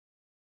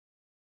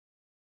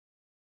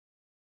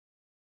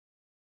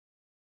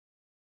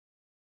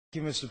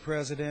Thank you, Mr.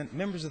 President.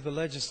 Members of the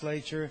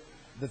legislature,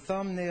 the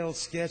thumbnail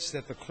sketch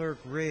that the clerk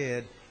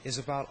read is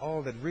about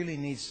all that really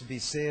needs to be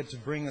said to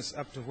bring us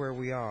up to where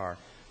we are.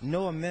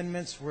 No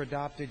amendments were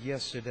adopted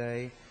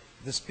yesterday.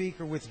 The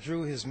Speaker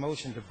withdrew his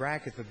motion to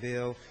bracket the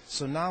bill,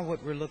 so now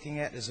what we're looking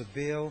at is a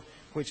bill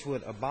which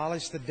would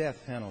abolish the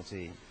death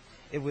penalty.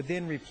 It would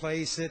then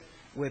replace it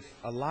with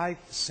a life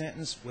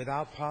sentence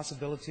without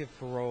possibility of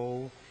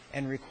parole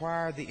and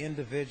require the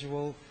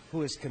individual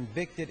who is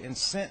convicted and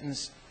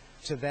sentenced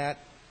to that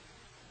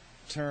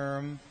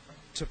term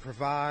to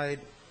provide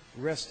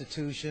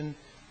restitution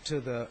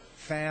to the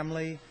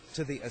family,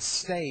 to the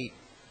estate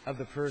of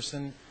the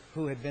person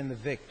who had been the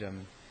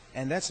victim.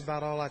 And that's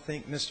about all I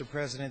think, Mr.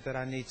 President, that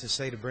I need to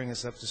say to bring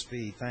us up to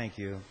speed. Thank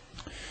you.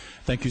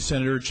 Thank you,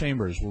 Senator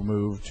Chambers. We'll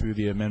move to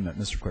the amendment.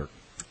 Mr. Clerk.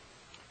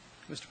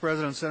 Mr.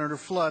 President, Senator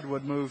Flood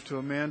would move to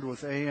amend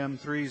with AM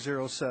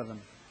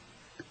 307.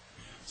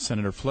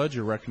 Senator Flood,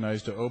 you're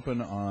recognized to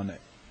open on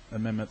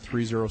Amendment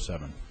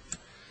 307.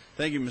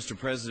 Thank you, Mr.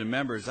 President.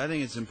 Members, I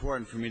think it's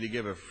important for me to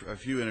give a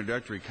few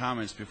introductory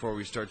comments before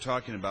we start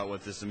talking about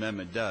what this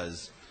amendment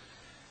does.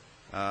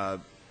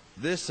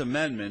 This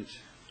amendment,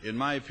 in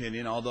my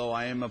opinion, although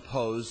I am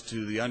opposed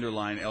to the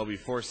underlying LB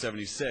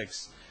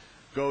 476,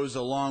 goes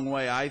a long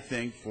way, I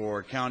think,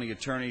 for county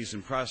attorneys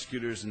and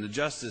prosecutors in the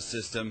justice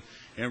system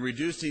in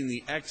reducing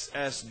the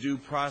excess due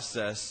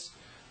process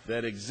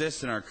that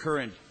exists in our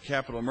current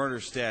capital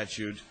murder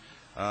statute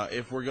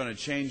if we're going to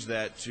change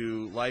that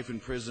to life in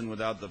prison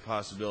without the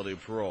possibility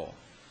of parole.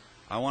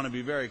 I want to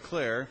be very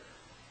clear.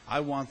 I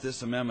want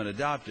this amendment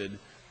adopted,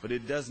 but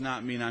it does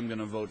not mean I'm going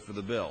to vote for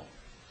the bill.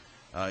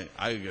 I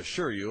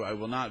assure you I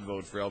will not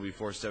vote for LB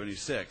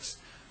 476.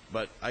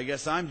 But I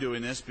guess I'm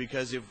doing this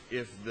because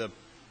if the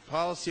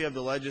policy of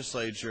the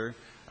legislature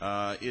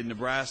in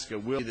Nebraska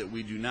will be that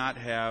we do not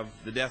have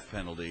the death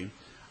penalty,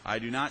 I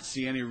do not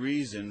see any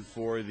reason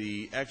for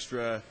the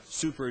extra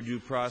super due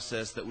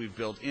process that we've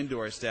built into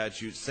our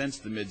statute since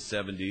the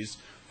mid-'70s,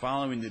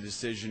 following the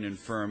decision in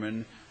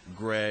Furman,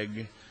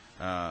 Gregg,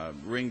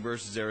 Ring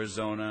versus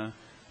Arizona,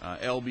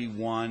 LB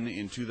 1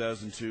 in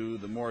 2002,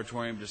 the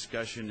moratorium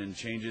discussion and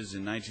changes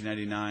in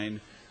 1999.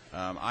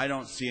 I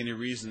don't see any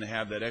reason to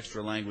have that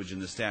extra language in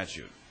the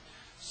statute.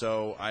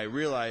 So I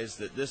realize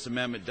that this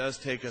amendment does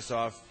take us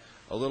off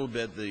a little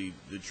bit the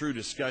true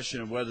discussion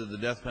of whether the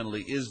death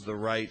penalty is the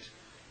right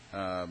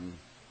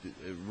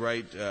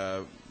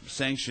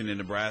sanction in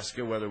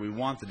Nebraska, whether we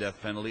want the death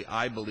penalty.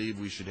 I believe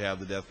we should have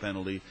the death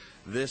penalty.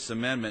 This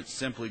amendment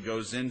simply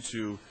goes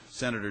into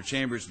Senator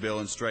Chambers' bill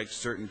and strikes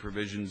certain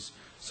provisions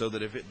so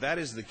that if that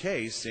is the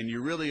case and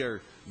you really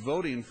are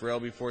voting for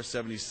LB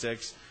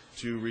 476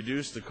 to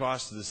reduce the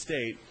cost of the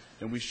state,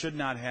 then we should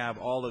not have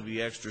all of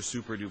the extra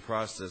super due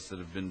process that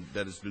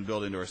has been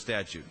built into our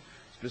statute.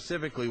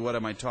 Specifically, what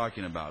am I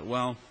talking about?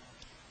 Well,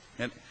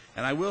 and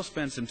I will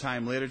spend some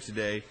time later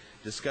today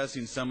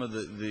discussing some of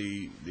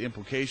the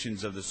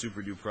implications of the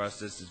super due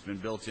process that's been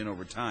built in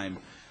over time.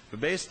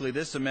 But basically,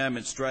 this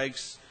amendment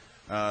strikes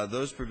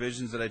those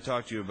provisions that I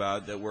talked to you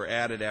about that were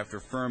added after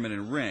Furman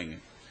and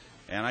Ring.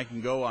 And I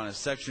can go on a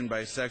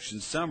section-by-section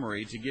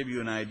summary to give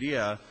you an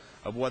idea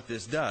of what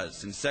this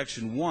does. In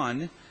Section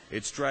 1,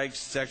 it strikes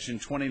Section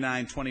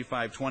 29,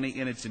 25, 20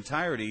 in its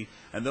entirety,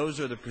 and those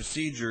are the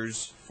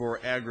procedures for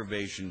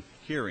aggravation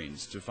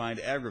hearings, to find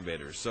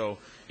aggravators. So,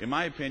 in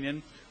my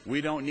opinion, we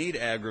don't need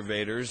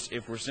aggravators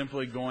if we're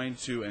simply going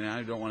to, and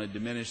I don't want to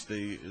diminish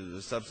the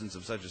substance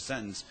of such a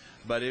sentence,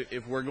 but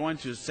if we're going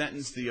to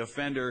sentence the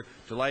offender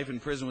to life in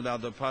prison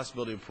without the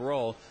possibility of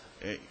parole,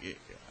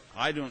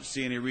 I don't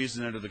see any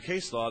reason under the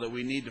case law that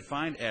we need to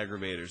find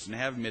aggravators and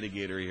have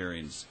mitigator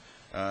hearings.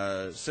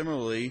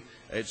 Similarly,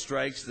 it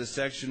strikes the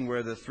section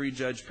where the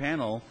three-judge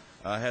panel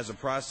has a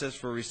process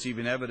for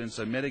receiving evidence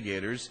on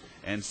mitigators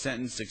and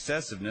sentence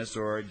excessiveness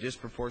or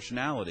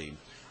disproportionality.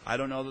 I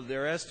don't know that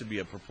there has to be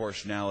a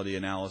proportionality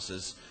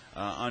analysis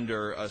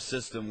under a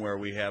system where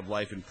we have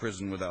life in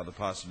prison without the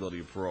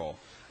possibility of parole.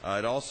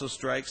 It also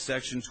strikes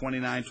Section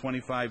 29,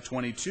 25,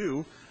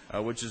 22,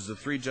 which is the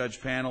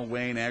three-judge panel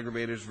weighing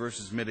aggravators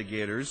versus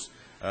mitigators,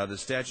 the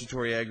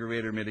statutory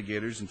aggravator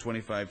mitigators in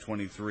 25,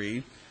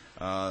 23.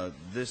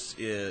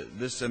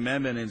 This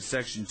amendment in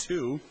Section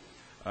 2,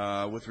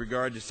 with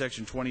regard to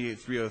Section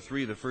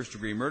 28303, the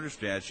first-degree murder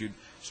statute,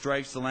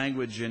 strikes the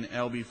language in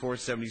LB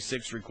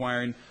 476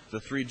 requiring the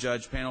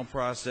three-judge panel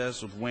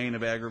process with weighing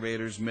of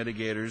aggravators,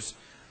 mitigators,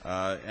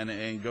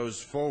 and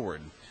goes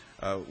forward.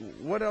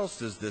 What else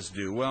does this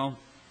do? Well,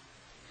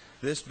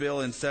 this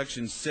bill in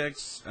Section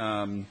 6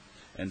 and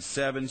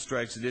 7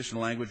 strikes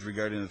additional language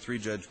regarding the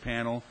three-judge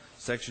panel.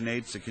 Section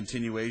 8 is a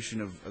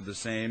continuation of the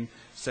same.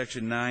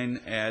 Section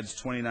 9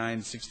 adds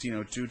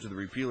 29-1602 to the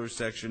repealer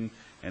section,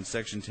 and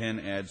Section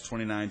 10 adds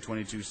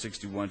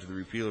 29-2261 to the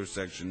repealer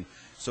section.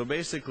 So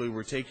basically,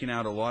 we're taking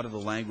out a lot of the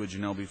language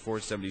in LB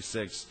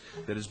 476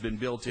 that has been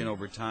built in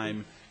over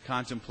time,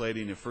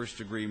 contemplating a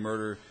first-degree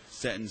murder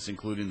sentence,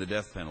 including the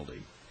death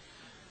penalty.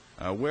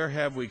 Where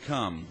have we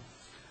come?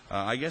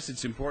 I guess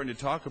it's important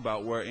to talk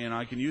about where, and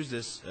I can use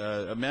this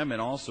amendment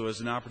also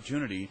as an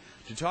opportunity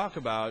to talk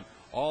about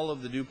all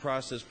of the due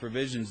process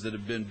provisions that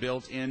have been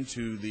built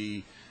into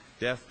the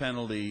death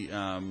penalty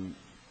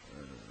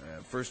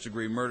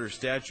first-degree murder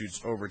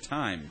statutes over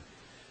time.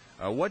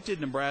 What did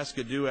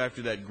Nebraska do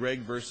after that Gregg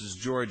versus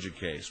Georgia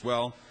case?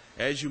 Well,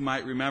 as you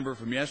might remember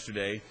from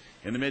yesterday,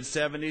 in the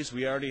mid-'70s,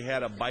 we already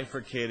had a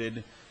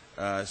bifurcated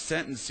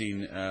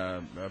sentencing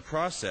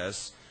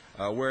process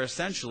where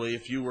essentially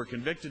if you were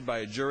convicted by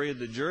a jury,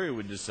 the jury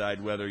would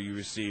decide whether you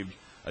received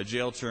a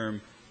jail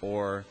term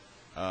or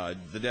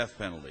the death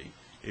penalty.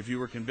 If you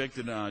were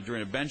convicted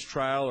during a bench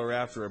trial or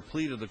after a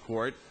plea to the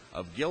court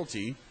of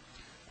guilty,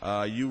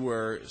 you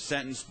were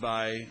sentenced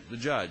by the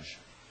judge.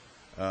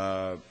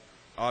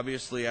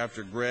 Obviously,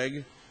 after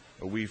Gregg,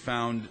 we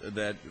found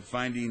that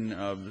finding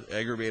of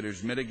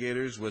aggravators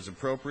mitigators was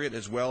appropriate,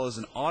 as well as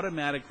an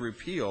automatic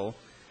repeal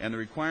and the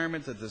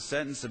requirement that the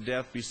sentence of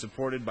death be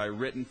supported by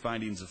written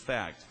findings of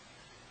fact.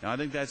 Now, I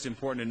think that's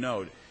important to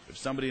note. If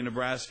somebody in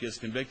Nebraska is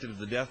convicted of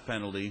the death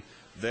penalty,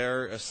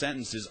 their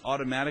sentence is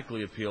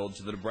automatically appealed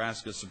to the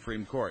Nebraska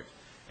Supreme Court,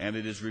 and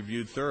it is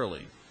reviewed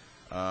thoroughly.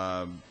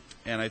 And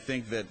I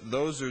think that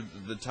those are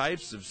the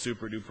types of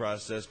super due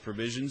process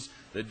provisions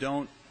that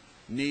don't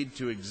need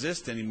to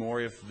exist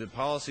anymore if the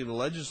policy of the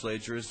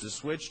legislature is to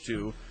switch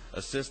to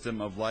a system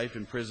of life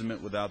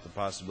imprisonment without the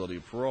possibility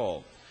of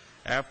parole.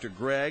 After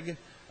Gregg,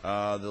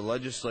 the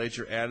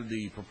legislature added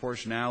the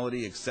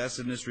proportionality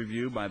excessiveness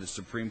review by the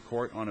Supreme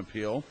Court on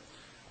appeal.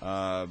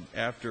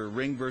 After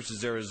Ring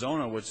versus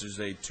Arizona, which is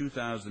a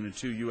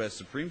 2002 U.S.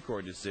 Supreme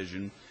Court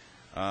decision,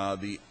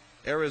 the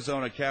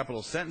Arizona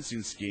capital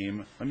sentencing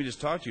scheme, let me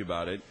just talk to you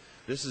about it.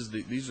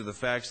 These are the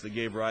facts that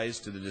gave rise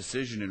to the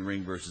decision in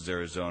Ring versus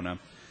Arizona.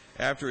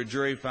 After a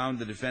jury found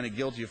the defendant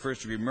guilty of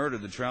first-degree murder,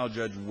 the trial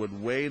judge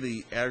would weigh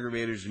the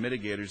aggravators and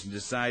mitigators and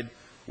decide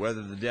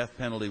whether the death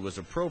penalty was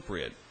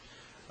appropriate.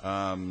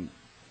 The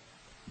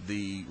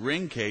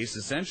Ring case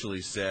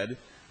essentially said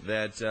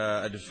that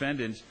a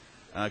defendant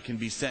can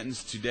be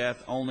sentenced to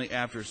death only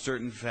after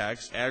certain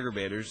facts,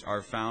 aggravators,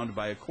 are found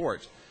by a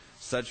court.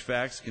 Such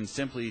facts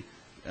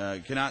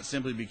cannot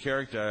simply be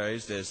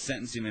characterized as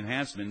sentencing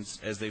enhancements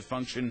as they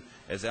function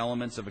as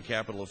elements of a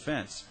capital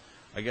offense.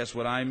 I guess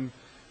what I'm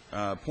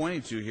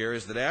pointing to here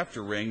is that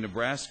after Ring,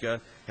 Nebraska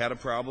had a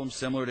problem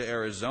similar to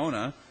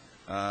Arizona,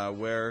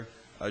 where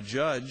a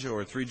judge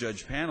or a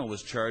three-judge panel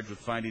was charged with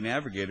finding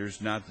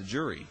aggravators, not the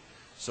jury.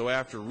 So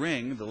after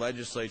Ring, the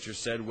legislature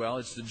said, well,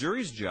 it's the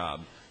jury's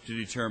job to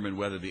determine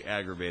whether the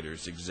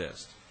aggravators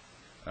exist.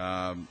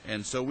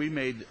 And so we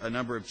made a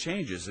number of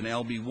changes in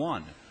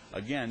LB1.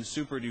 Again,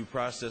 super due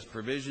process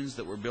provisions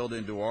that were built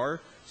into our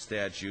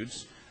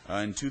statutes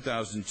in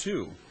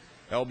 2002.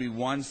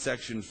 LB1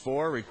 Section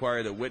 4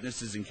 required that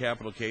witnesses in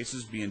capital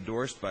cases be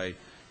endorsed by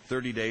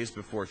 30 days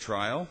before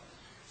trial.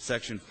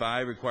 Section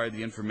 5 required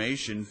the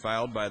information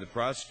filed by the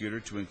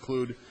prosecutor to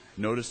include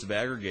notice of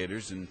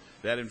aggregators, and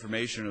that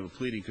information of the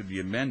pleading could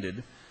be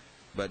amended,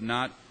 but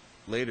not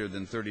later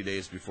than 30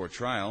 days before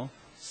trial.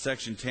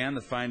 Section 10,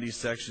 the findings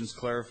sections,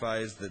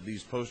 clarifies that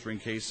these post-Ring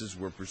cases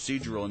were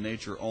procedural in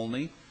nature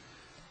only,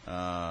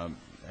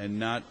 and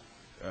not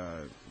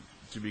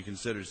to be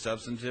considered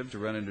substantive, to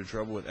run into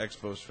trouble with ex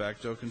post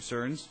facto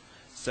concerns.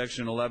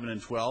 Section 11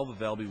 and 12 of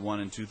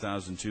LB1 in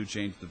 2002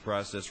 changed the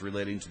process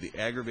relating to the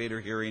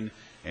aggravator hearing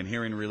and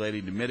hearing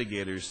relating to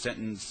mitigators,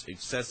 sentence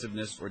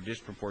excessiveness or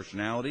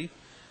disproportionality.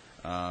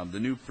 The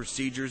new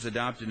procedures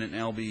adopted in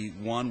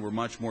LB1 were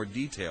much more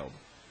detailed.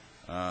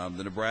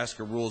 The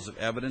Nebraska rules of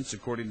evidence,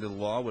 according to the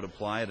law, would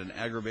apply at an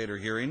aggravator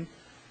hearing.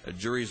 A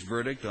jury's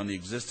verdict on the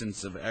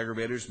existence of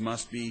aggravators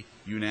must be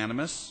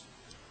unanimous.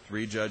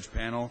 Three-judge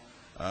panel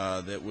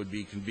that would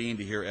be convened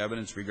to hear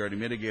evidence regarding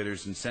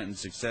mitigators and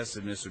sentence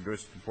excessiveness or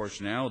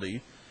disproportionality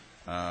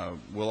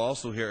will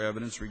also hear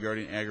evidence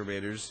regarding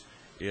aggravators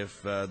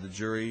if the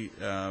jury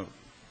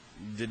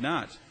did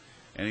not.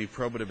 Any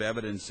probative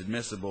evidence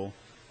admissible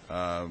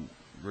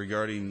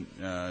regarding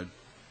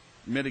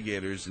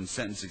mitigators and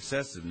sentence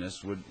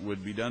excessiveness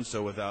would be done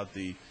so without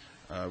the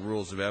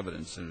rules of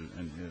evidence and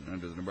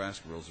under the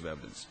Nebraska rules of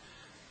evidence.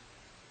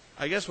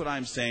 I guess what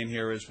I'm saying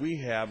here is we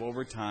have,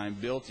 over time,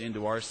 built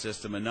into our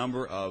system a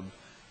number of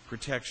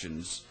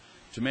protections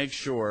to make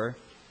sure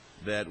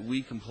that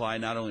we comply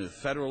not only with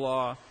federal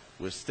law,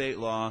 with state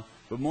law,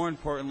 but more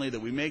importantly, that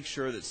we make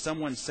sure that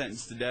someone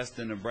sentenced to death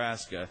in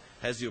Nebraska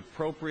has the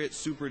appropriate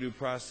super due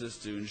process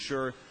to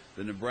ensure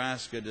that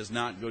Nebraska does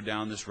not go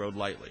down this road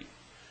lightly.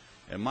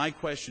 And my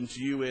question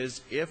to you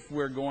is, if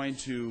we're going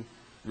to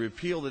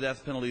repeal the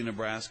death penalty in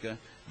Nebraska,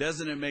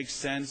 doesn't it make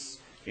sense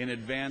in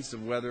advance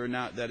of whether or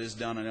not that is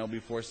done on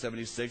LB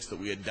 476 that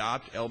we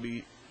adopt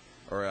LB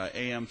or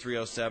AM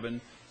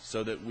 307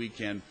 so that we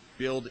can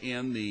build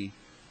in the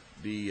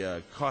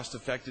cost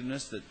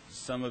effectiveness that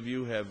some of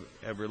you have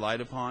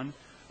relied upon?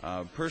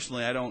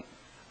 Personally, I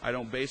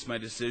don't base my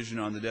decision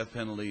on the death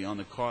penalty on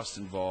the costs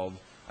involved.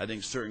 I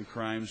think certain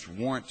crimes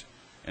warrant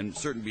and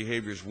certain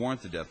behaviors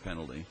warrant the death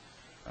penalty,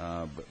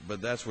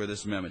 but that's where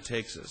this amendment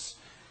takes us.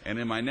 And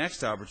in my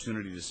next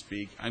opportunity to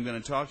speak, I'm going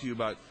to talk to you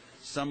about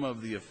some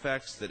of the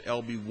effects that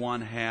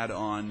LB1 had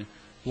on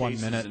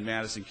cases in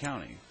Madison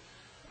County.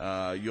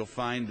 you'll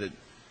find that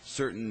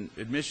certain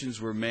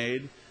admissions were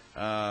made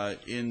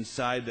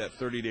inside that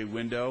 30-day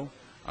window.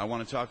 I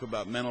want to talk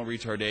about mental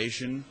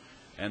retardation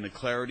and the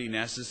clarity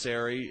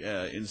necessary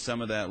in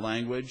some of that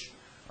language.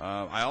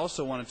 I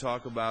also want to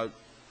talk about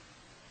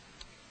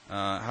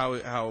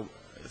how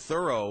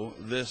thorough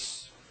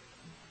this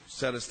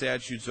set of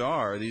statutes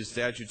are, these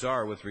statutes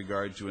are, with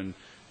regard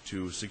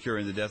to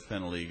securing the death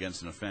penalty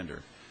against an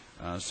offender.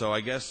 So I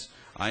guess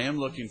I am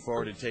looking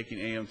forward to taking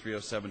AM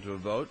 307 to a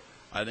vote.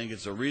 I think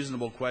it's a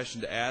reasonable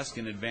question to ask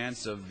in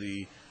advance of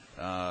the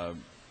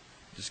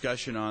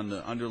discussion on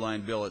the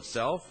underlying bill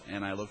itself,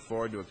 and I look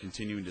forward to a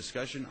continuing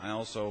discussion. I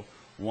also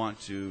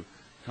want to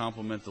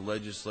compliment the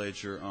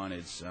legislature on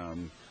its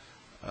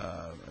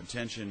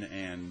attention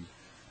and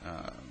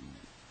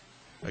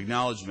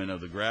acknowledgement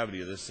of the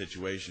gravity of this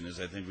situation, as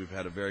I think we've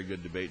had a very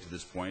good debate to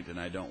this point, and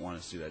I don't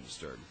want to see that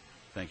disturbed.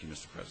 Thank you,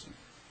 Mr. President.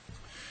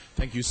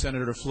 Thank you,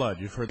 Senator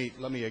Flood. You've heard.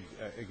 Let me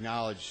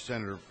acknowledge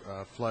Senator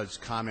Flood's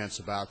comments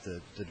about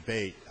the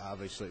debate.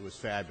 Obviously, it was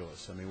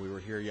fabulous. I mean, we were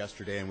here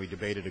yesterday and we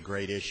debated a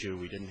great issue.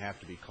 We didn't have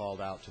to be called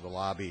out to the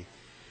lobby,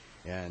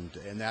 and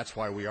that's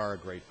why we are a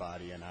great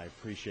body. And I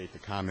appreciate the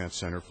comments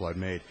Senator Flood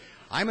made.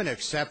 I'm going to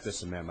accept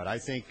this amendment. I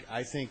think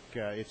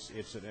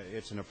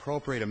it's an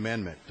appropriate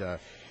amendment.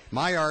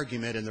 My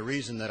argument, and the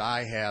reason that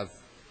I have,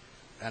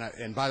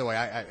 and by the way,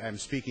 I'm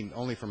speaking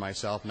only for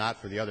myself,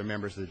 not for the other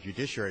members of the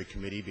Judiciary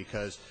Committee,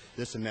 because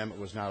this amendment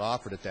was not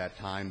offered at that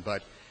time,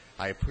 but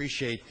I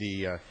appreciate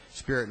the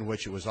spirit in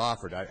which it was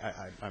offered.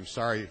 I'm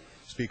sorry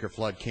Speaker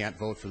Flood can't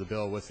vote for the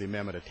bill with the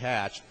amendment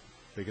attached,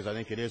 because I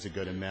think it is a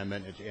good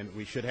amendment, and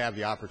we should have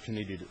the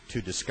opportunity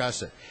to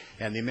discuss it.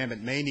 And the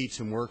amendment may need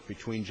some work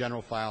between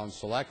general file and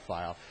select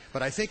file,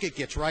 but I think it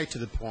gets right to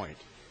the point.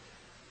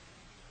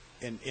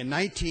 In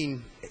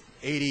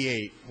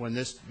 1988, when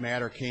this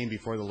matter came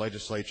before the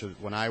legislature,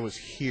 when I was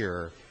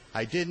here,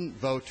 I didn't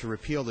vote to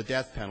repeal the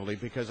death penalty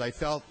because I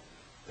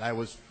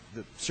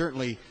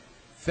certainly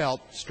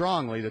felt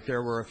strongly that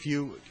there were a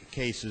few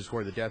cases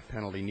where the death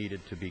penalty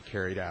needed to be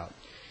carried out.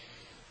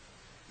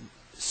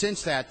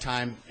 Since that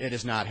time, it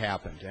has not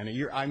happened, and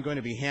I'm going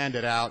to be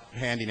handing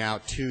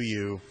out to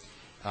you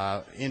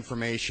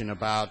information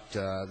about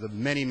the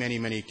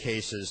many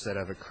cases that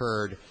have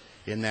occurred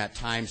in that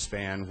time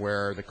span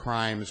where the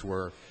crimes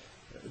were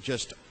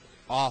just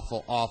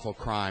awful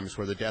crimes,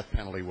 where the death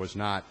penalty was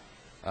not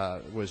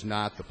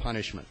the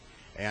punishment.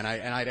 And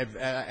I'd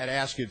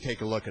ask you to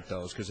take a look at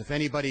those, because if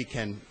anybody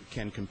can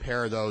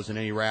compare those in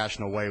any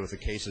rational way with the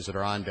cases that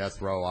are on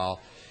death row,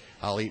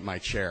 I'll eat my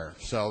chair.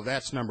 So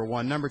that's number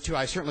one. Number two,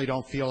 I certainly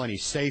don't feel any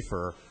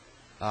safer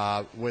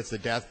with the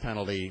death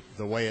penalty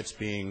the way it's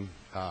being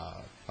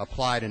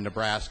applied in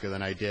Nebraska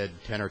than I did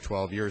 10 or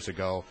 12 years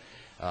ago,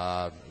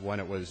 when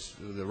it was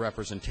the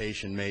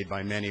representation made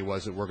by many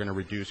was that we're going to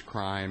reduce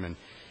crime and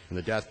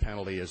the death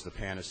penalty is the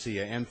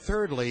panacea. And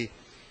thirdly,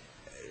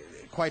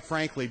 quite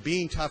frankly,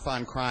 being tough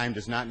on crime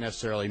does not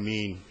necessarily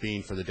mean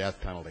being for the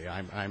death penalty.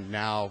 I'm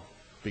now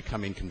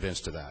becoming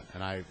convinced of that.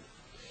 And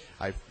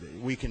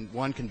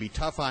one can be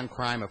tough on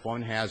crime if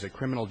one has a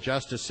criminal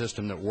justice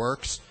system that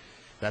works,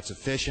 that's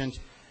efficient,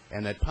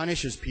 and that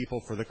punishes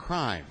people for the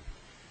crime.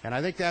 And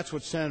I think that's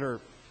what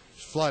Senator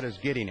Flood is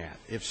getting at.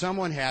 If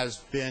someone has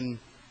been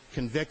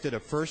convicted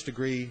of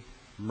first-degree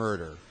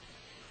murder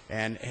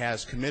and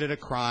has committed a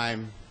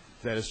crime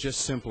that is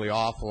just simply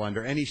awful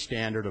under any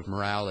standard of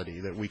morality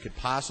that we could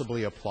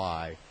possibly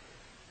apply,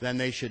 then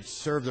they should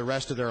serve the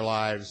rest of their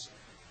lives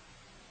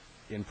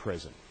in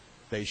prison.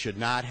 They should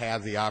not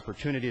have the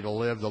opportunity to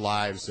live the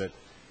lives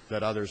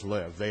that others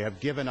live. They have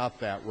given up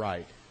that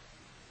right.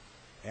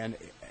 And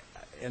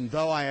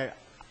though I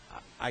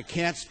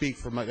can't speak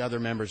for my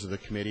other members of the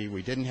committee,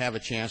 we didn't have a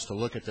chance to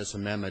look at this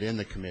amendment in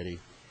the committee,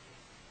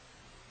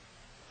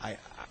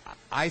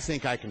 I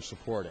think I can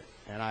support it.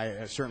 And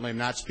I certainly am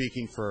not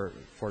speaking for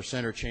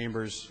Senator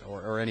Chambers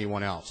or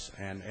anyone else.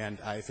 And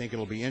I think it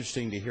will be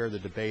interesting to hear the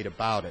debate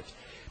about it.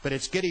 But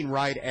it's getting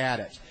right at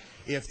it.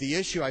 If the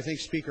issue I think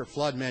Speaker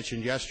Flood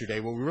mentioned yesterday,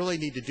 what we really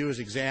need to do is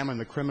examine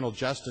the criminal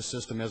justice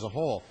system as a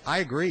whole. I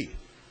agree.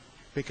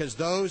 Because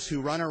those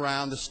who run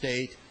around the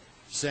state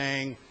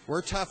saying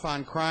we're tough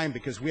on crime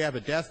because we have a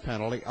death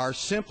penalty are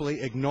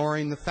simply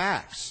ignoring the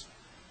facts.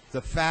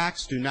 The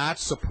facts do not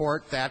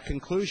support that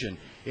conclusion.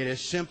 It is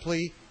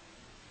simply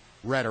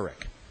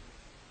rhetoric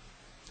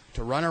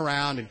to run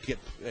around and get,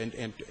 and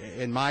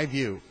in my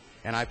view,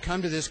 and I've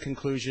come to this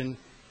conclusion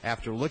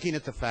after looking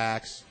at the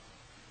facts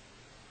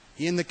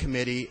in the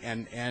committee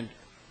and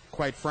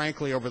quite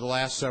frankly over the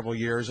last several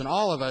years, and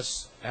all of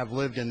us have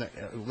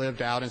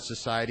lived out in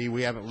society.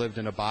 We haven't lived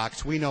in a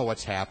box. We know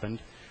what's happened.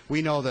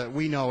 We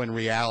know in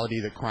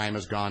reality that crime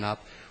has gone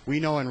up. We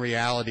know in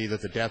reality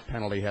that the death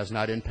penalty has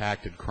not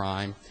impacted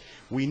crime.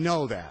 We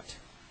know that.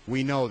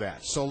 We know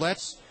that. So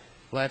let's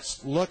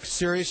look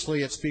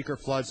seriously at Speaker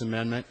Flood's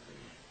amendment.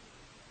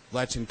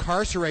 Let's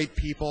incarcerate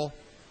people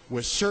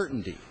with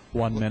certainty.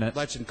 1 minute.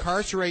 Let's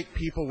incarcerate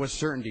people with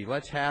certainty.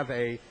 Let's have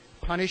a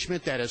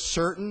punishment that is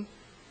certain,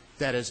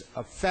 that is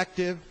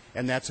effective,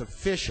 and that's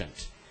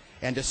efficient.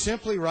 And to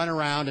simply run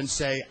around and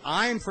say,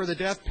 I'm for the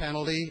death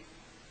penalty,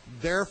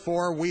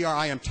 therefore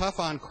I am tough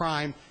on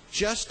crime,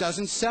 just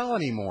doesn't sell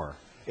anymore.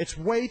 It's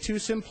way too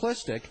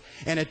simplistic,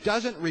 and it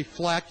doesn't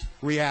reflect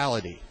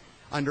reality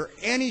under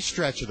any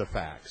stretch of the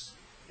facts.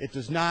 It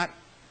does not,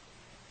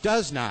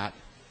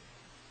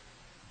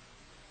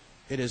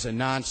 it is a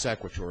non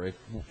sequitur.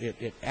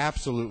 It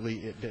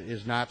absolutely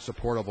is not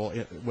supportable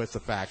with the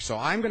facts. So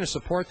I'm going to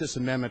support this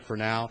amendment for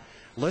now.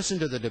 Listen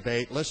to the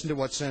debate. Listen to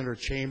what Senator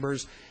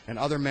Chambers and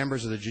other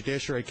members of the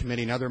Judiciary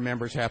Committee and other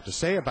members have to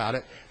say about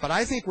it. But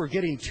I think we're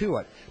getting to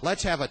it.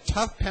 Let's have a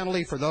tough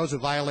penalty for those who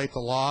violate the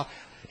law.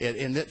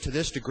 To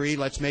this degree,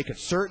 let's make it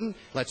certain,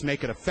 let's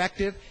make it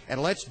effective,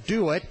 and let's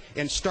do it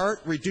and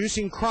start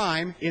reducing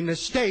crime in the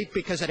state,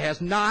 because it has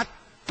not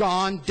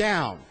gone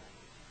down.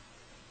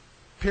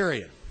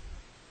 Period.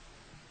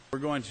 We're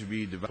going to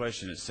be debating a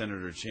question at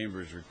Senator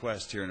Chambers'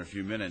 request here in a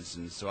few minutes,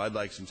 and so I'd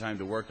like some time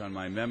to work on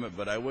my amendment,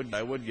 but I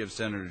would give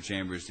Senator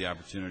Chambers the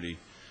opportunity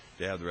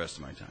to have the rest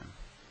of my time.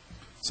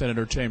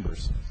 Senator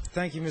Chambers.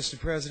 Thank you, Mr.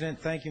 President.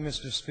 Thank you,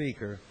 Mr.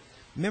 Speaker.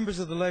 Members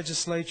of the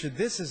legislature,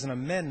 this is an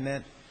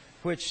amendment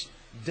which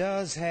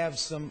does have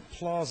some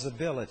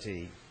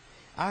plausibility.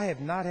 I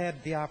have not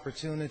had the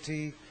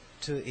opportunity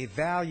to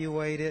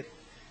evaluate it,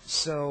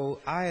 so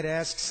I had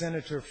asked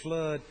Senator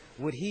Flood,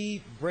 would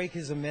he break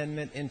his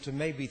amendment into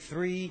maybe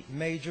 3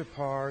 major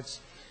parts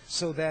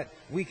so that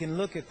we can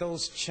look at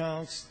those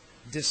chunks,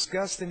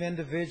 discuss them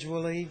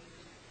individually,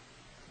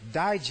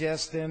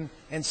 digest them,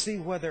 and see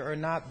whether or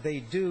not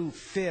they do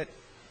fit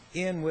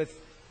in with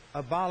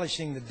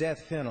abolishing the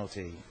death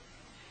penalty.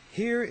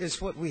 Here is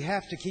what we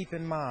have to keep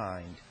in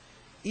mind.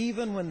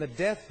 Even when the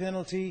death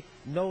penalty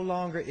no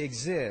longer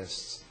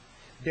exists,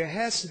 there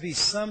has to be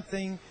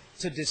something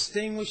to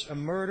distinguish a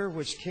murder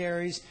which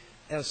carries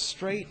a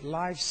straight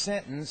life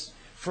sentence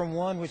from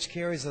one which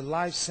carries a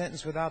life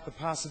sentence without the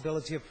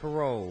possibility of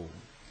parole.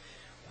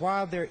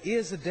 While there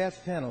is a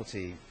death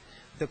penalty,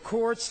 the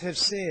courts have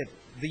said,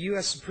 the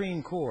U.S.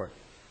 Supreme Court,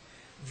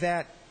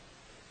 that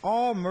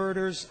all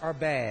murders are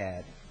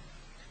bad.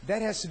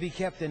 That has to be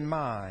kept in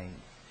mind.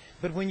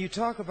 But when you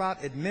talk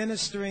about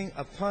administering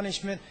a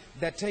punishment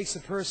that takes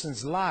a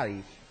person's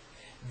life,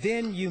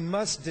 then you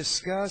must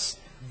discuss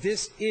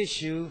this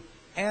issue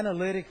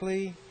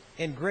analytically,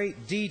 in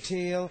great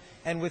detail,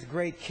 and with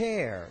great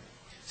care.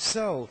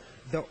 So,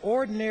 the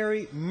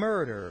ordinary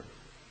murder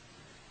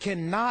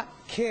cannot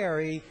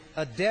carry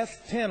a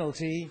death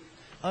penalty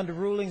under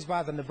rulings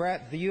by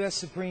the U.S.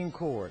 Supreme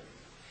Court.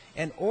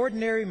 An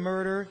ordinary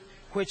murder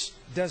which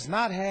does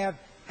not have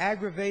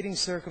aggravating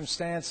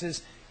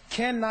circumstances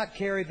cannot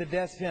carry the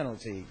death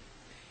penalty.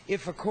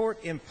 If a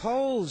court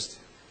imposed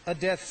a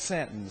death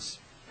sentence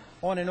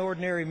on an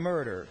ordinary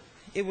murder,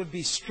 it would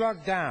be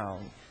struck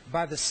down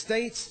by the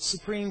state's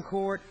Supreme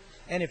Court,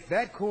 and if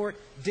that court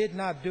did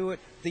not do it,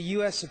 the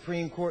U.S.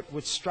 Supreme Court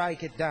would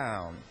strike it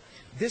down.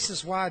 This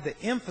is why the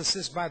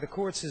emphasis by the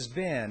courts has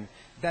been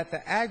that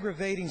the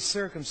aggravating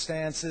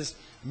circumstances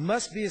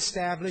must be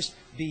established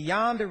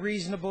beyond a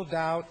reasonable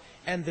doubt,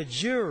 and the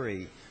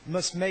jury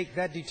must make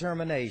that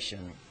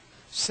determination.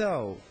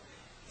 So,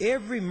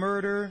 every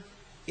murder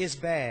is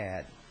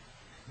bad,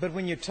 but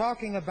when you're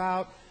talking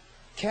about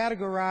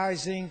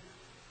categorizing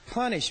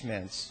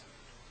punishments,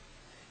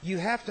 you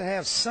have to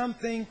have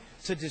something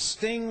to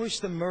distinguish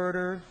the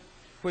murder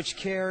which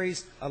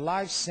carries a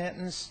life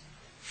sentence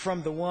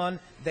from the one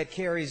that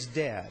carries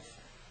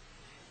death.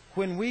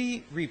 When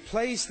we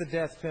replace the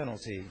death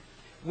penalty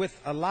with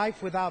a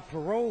life without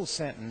parole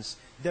sentence,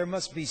 there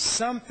must be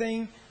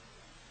something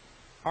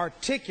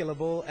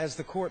articulable, as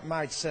the court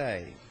might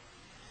say.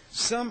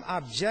 Some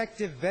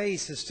objective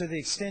basis, to the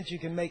extent you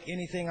can make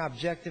anything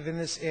objective in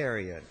this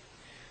area,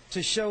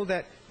 to show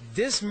that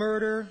this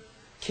murder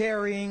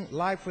carrying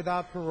life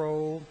without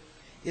parole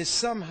is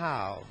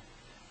somehow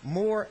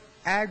more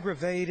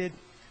aggravated,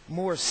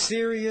 more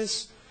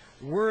serious,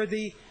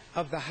 worthy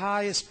of the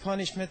highest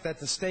punishment that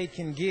the state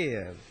can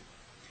give,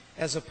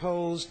 as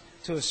opposed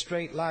to a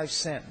straight life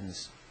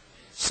sentence.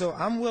 So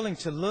I'm willing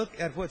to look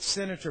at what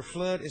Senator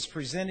Flood is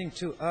presenting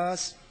to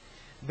us,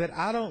 but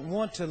I don't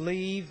want to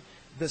leave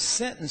the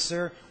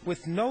sentencer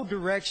with no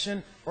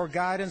direction or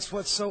guidance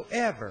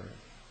whatsoever.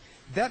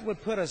 That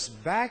would put us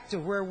back to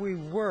where we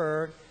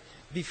were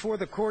before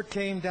the court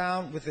came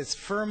down with its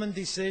Furman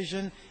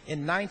decision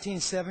in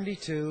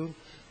 1972,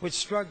 which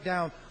struck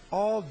down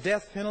all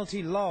death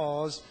penalty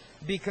laws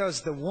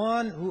because the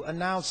one who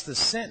announced the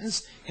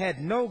sentence had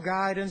no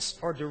guidance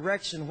or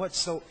direction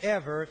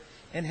whatsoever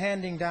in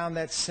handing down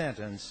that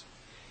sentence.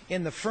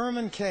 In the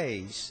Furman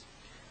case,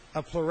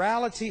 a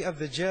plurality of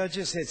the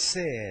judges had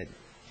said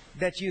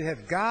that you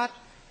have got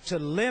to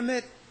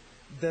limit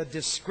the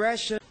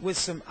discretion with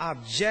some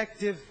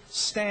objective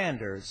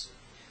standards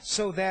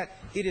so that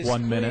it is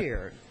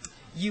clear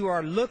you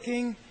are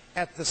looking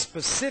at the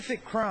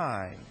specific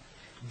crime,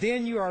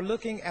 then you are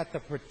looking at the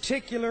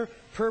particular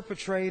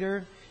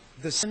perpetrator,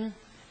 the sin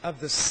of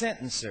the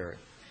sentencer.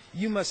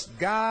 You must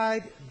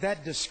guide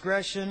that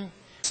discretion,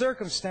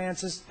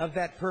 circumstances of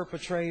that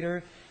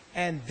perpetrator,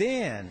 and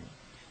then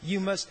you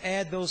must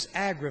add those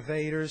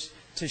aggravators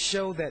to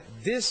show that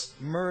this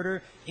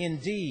murder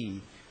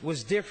indeed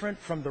was different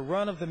from the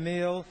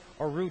run-of-the-mill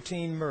or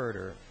routine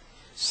murder.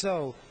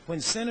 So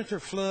when Senator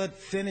Flood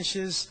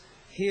finishes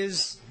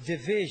his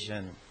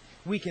division,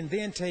 we can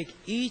then take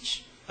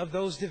each of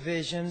those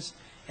divisions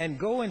and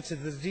go into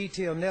the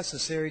detail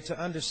necessary to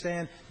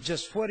understand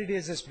just what it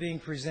is that's being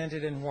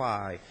presented and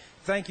why.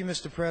 Thank you,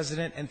 Mr.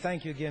 President, and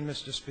thank you again,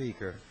 Mr.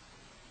 Speaker.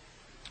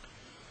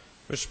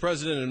 Mr.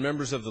 President and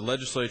members of the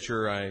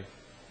legislature,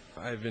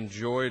 I've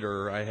enjoyed,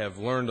 or I have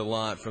learned a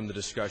lot from the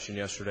discussion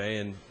yesterday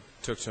and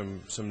took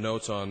some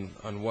notes on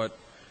what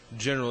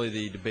generally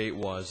the debate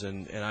was,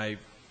 and I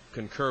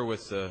concur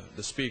with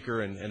the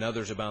Speaker and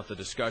others about the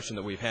discussion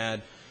that we've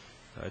had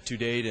to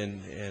date,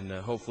 and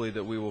hopefully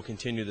that we will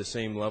continue the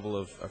same level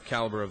of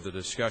caliber of the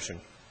discussion.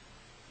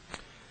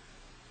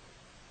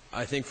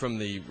 I think from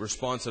the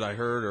response that I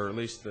heard, or at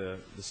least the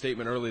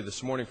statement early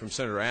this morning from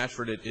Senator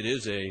Ashford, it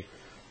is a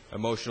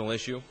emotional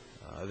issue.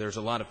 There's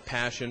a lot of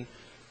passion.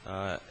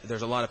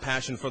 There's a lot of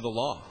passion for the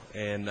law,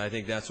 and I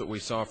think that's what we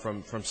saw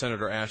from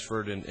Senator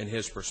Ashford and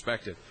his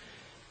perspective.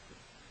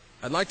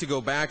 I'd like to go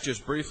back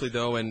just briefly,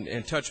 though,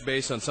 and touch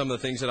base on some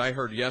of the things that I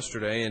heard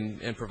yesterday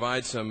and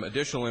provide some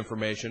additional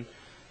information.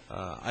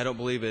 I don't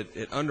believe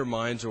it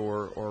undermines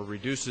or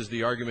reduces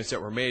the arguments that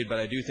were made,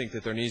 but I do think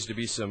that there needs to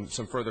be some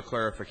further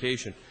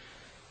clarification.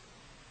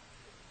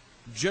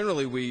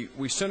 Generally,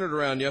 we centered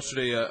around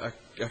yesterday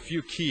a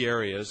few key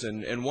areas,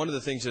 and one of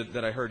the things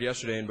that I heard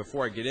yesterday, and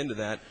before I get into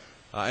that,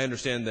 I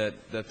understand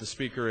that the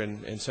Speaker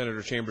and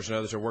Senator Chambers and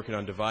others are working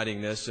on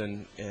dividing this,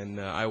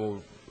 and I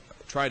will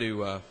try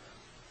to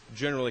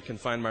generally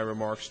confine my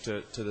remarks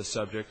to the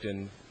subject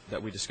and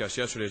that we discussed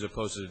yesterday, as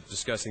opposed to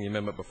discussing the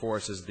amendment before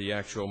us, as the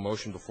actual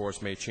motion before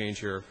us may change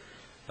here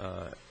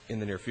in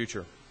the near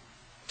future.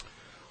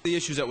 The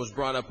issues that was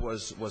brought up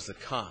was the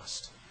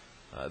cost.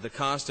 The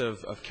cost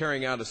of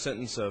carrying out a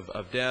sentence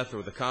of death,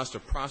 or the cost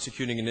of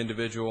prosecuting an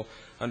individual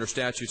under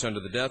statutes under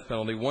the death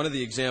penalty. One of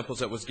the examples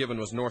that was given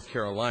was North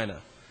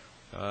Carolina.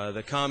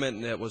 The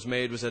comment that was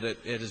made was that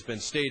it has been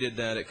stated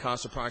that it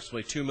costs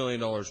approximately $2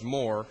 million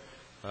more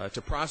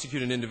to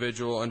prosecute an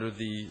individual under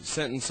the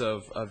sentence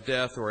of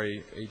death or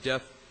a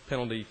death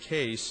penalty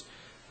case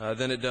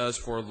than it does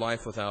for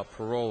life without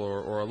parole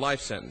or a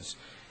life sentence.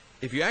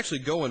 If you actually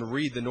go and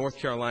read the North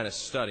Carolina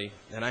study,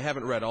 and I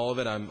haven't read all of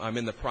it, I'm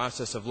in the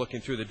process of looking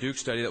through the Duke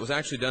study that was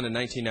actually done in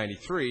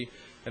 1993,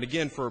 and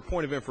again, for a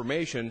point of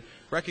information,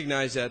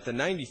 recognize that the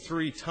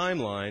 93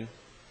 timeline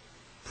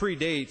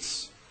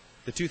predates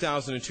the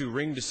 2002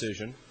 Ring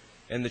decision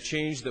and the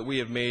change that we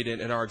have made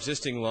in our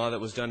existing law that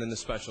was done in the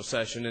special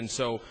session. And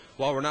so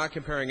while we're not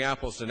comparing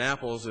apples to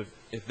apples,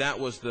 if that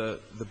was the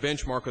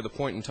benchmark or the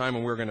point in time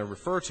and we're going to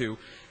refer to,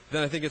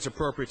 then I think it's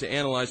appropriate to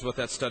analyze what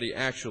that study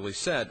actually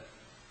said.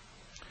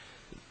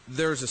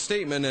 There's a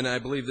statement, and I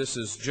believe this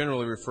is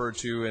generally referred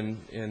to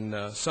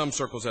in some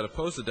circles that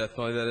oppose the death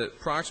penalty, that it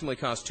approximately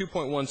costs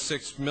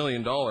 $2.16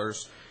 million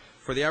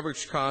for the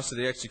average cost of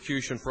the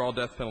execution for all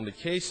death penalty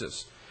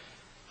cases.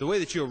 The way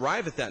that you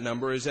arrive at that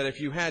number is that if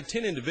you had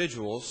 10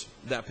 individuals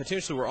that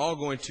potentially were all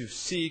going to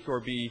seek or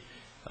be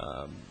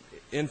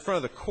in front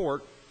of the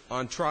court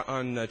on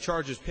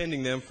charges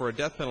pending them for a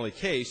death penalty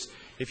case,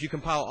 if you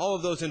compile all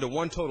of those into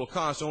one total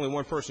cost, only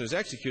one person is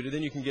executed,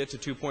 then you can get to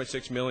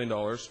 $2.6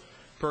 million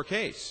per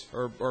case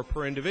or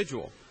per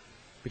individual,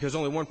 because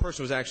only one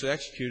person was actually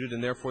executed,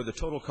 and therefore the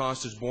total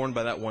cost is borne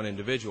by that one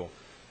individual.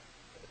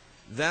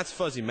 That's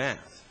fuzzy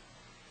math.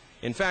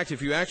 In fact,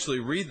 if you actually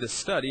read the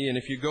study, and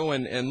if you go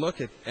and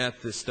look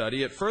at this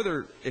study, it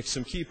further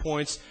some key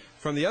points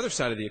from the other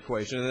side of the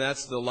equation, and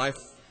that's the life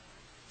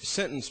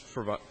sentence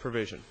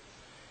provision.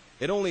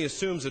 It only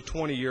assumes a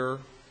 20-year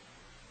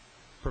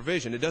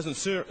provision. It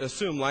doesn't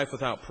assume life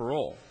without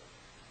parole.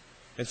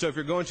 And so if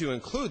you're going to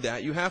include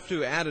that, you have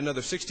to add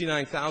another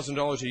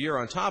 $69,000 a year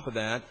on top of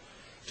that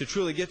to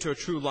truly get to a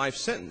true life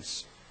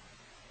sentence.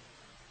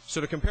 So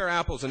to compare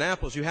apples and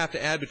apples, you have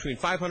to add between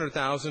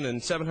 $500,000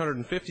 and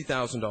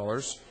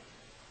 $750,000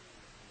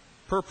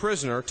 per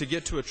prisoner to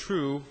get to a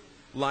true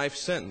life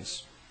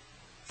sentence.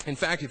 In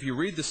fact, if you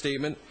read the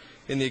statement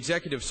in the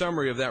executive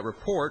summary of that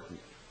report,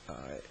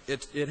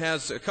 it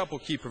has a couple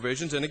key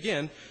provisions. And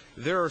again,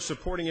 there are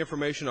supporting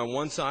information on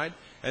one side,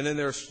 and then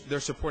there's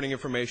supporting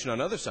information on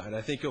the other side.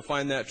 I think you'll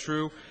find that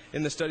true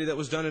in the study that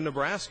was done in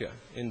Nebraska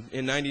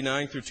in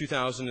 99 through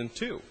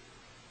 2002.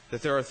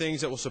 That there are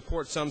things that will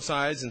support some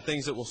sides and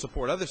things that will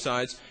support other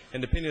sides,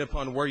 and depending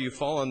upon where you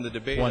fall on the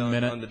debate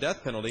on the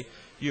death penalty,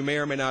 you may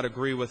or may not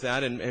agree with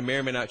that and may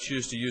or may not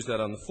choose to use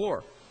that on the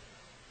floor.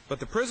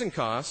 But the prison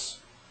costs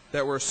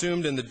that were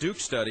assumed in the Duke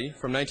study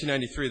from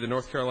 1993, the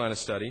North Carolina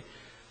study,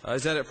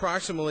 is that it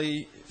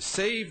approximately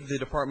saved the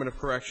Department of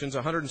Corrections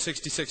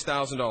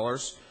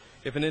 $166,000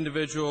 if an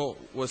individual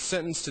was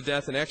sentenced to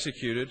death and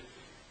executed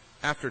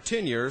after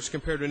 10 years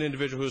compared to an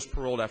individual who was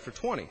paroled after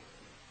 20.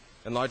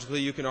 And logically,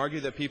 you can argue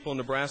that people in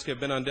Nebraska have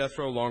been on death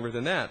row longer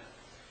than that.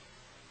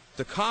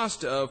 The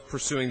cost of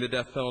pursuing the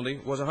death penalty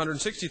was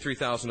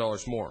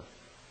 $163,000 more.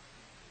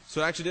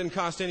 So it actually didn't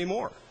cost any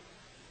more.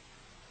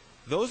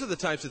 Those are the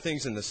types of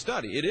things in the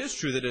study. It is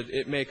true that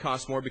it may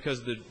cost more because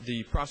of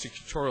the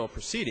prosecutorial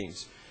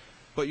proceedings,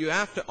 but you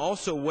have to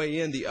also weigh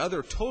in the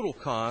other total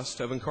cost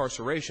of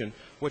incarceration,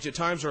 which at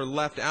times are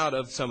left out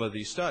of some of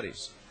these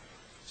studies.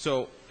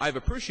 So I've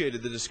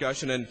appreciated the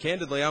discussion, and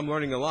candidly, I'm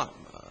learning a lot.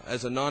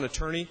 As a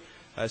non-attorney,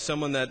 as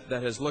someone that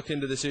has looked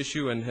into this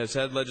issue and has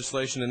had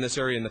legislation in this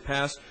area in the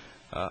past,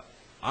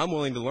 I'm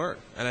willing to learn.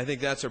 And I think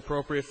that's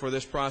appropriate for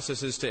this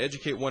process, is to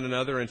educate one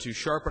another and to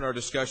sharpen our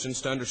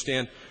discussions to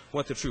understand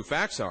what the true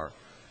facts are.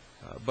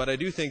 But I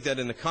do think that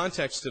in the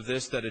context of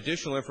this, that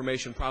additional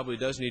information probably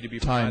does need to be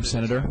provided. Time,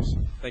 Senator.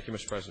 Thank you,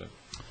 Mr. President.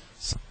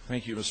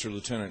 Thank you, Mr.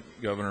 Lieutenant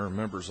Governor,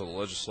 members of the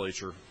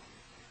legislature.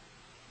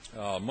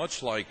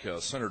 Much like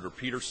Senator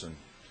Peterson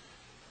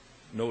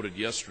noted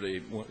yesterday,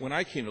 when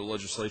I came to the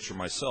legislature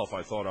myself,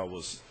 I thought I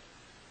was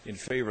in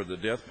favor of the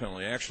death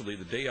penalty. Actually,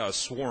 the day I was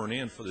sworn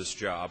in for this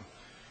job,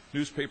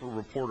 newspaper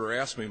reporter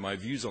asked me my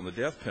views on the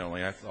death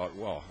penalty. I thought,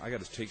 well, I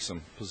got to take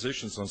some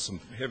positions on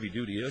some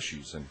heavy-duty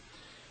issues.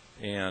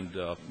 And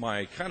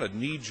my kind of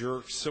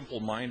knee-jerk,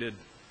 simple-minded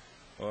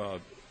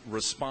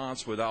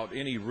response without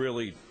any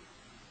really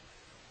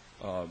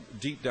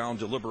deep-down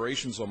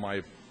deliberations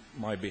on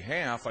my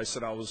behalf, I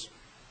said I was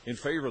in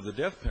favor of the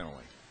death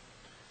penalty.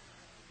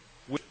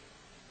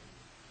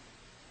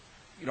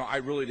 You know, I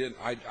really didn't.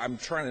 I'm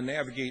trying to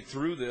navigate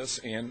through this,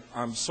 and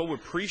I'm so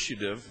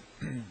appreciative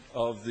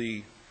of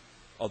the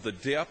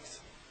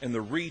depth and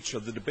the reach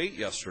of the debate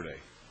yesterday.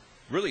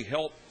 Really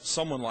helped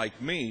someone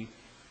like me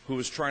who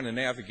was trying to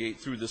navigate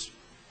through this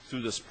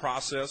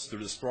process, through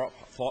this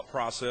thought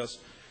process,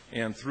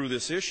 and through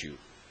this issue.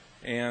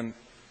 And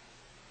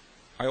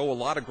I owe a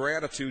lot of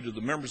gratitude to the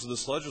members of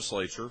this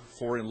legislature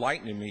for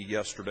enlightening me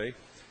yesterday.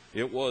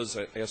 It was,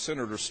 as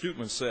Senator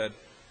Stootman said,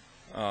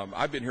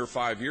 I've been here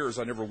 5 years.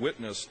 I never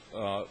witnessed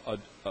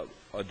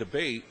a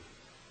debate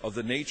of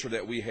the nature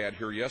that we had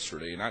here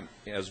yesterday. And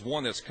as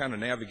one that's kind of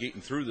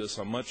navigating through this,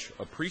 I'm much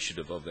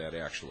appreciative of that,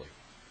 actually.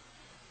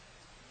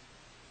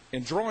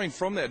 And drawing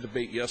from that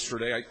debate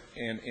yesterday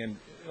and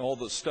all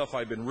the stuff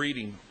I've been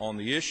reading on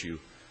the issue,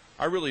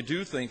 I really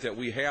do think that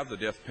we have the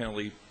death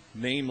penalty,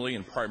 namely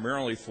and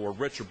primarily for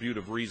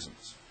retributive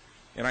reasons.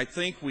 And I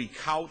think we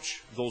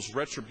couch those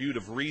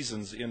retributive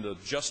reasons into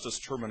justice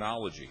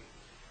terminology.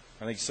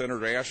 I think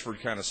Senator Ashford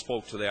kind of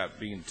spoke to that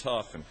being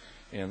tough,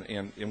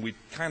 and we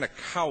kind of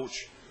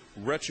couch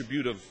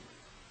retributive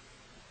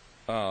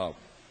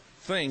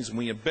things, and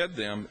we embed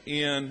them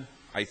in,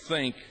 I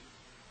think,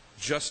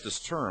 justice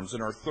terms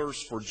and our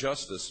thirst for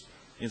justice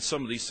in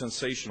some of these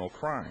sensational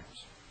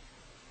crimes.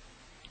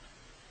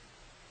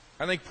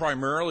 I think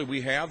primarily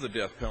we have the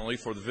death penalty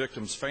for the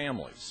victims'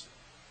 families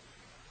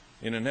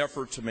in an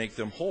effort to make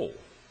them whole.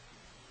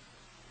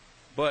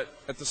 But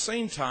at the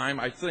same time,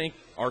 I think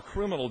our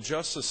criminal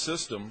justice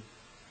system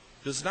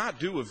does not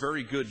do a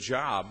very good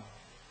job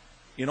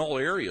in all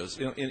areas,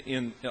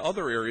 in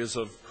other areas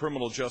of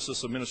criminal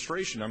justice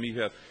administration. I mean,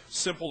 you have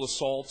simple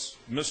assaults,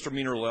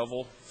 misdemeanor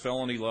level,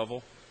 felony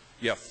level.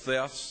 You have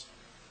thefts,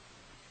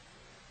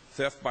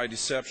 theft by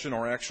deception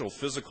or actual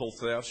physical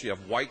thefts. You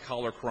have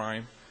white-collar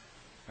crime.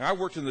 And I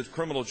worked in the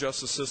criminal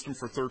justice system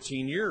for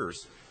 13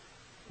 years.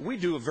 We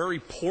do a very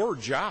poor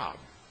job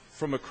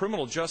from a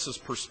criminal justice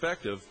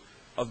perspective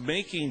of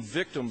making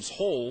victims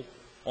whole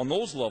on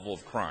those level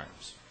of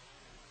crimes.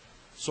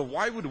 So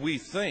why would we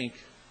think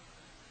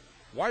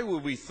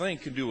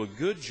and do a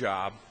good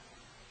job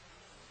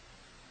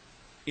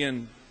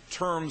in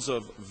terms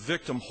of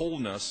victim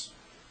wholeness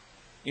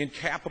in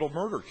capital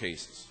murder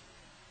cases?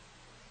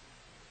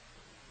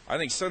 I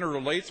think Senator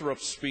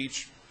Lathrop's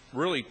speech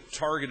really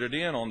targeted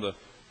in on the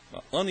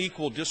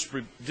unequal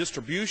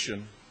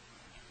distribution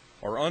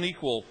or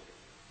unequal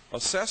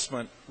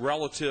assessment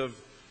relative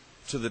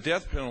to the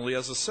death penalty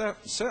as a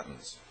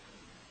sentence.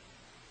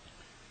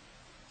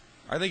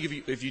 I think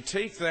if you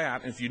take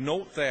that, and if you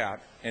note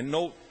that, and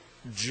note,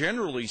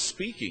 generally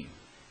speaking,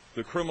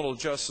 the criminal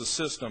justice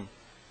system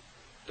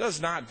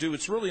does not do,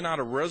 it's really not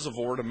a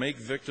reservoir to make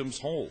victims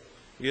whole.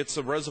 It's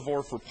a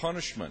reservoir for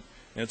punishment,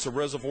 and it's a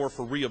reservoir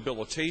for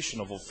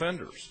rehabilitation of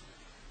offenders.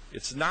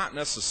 It's not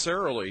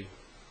necessarily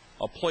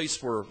a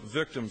place where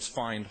victims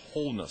find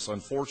wholeness.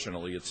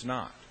 Unfortunately, it's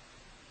not.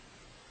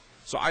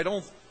 So I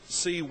don't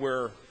see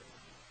where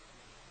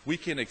we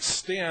can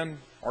extend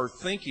our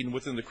thinking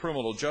within the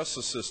criminal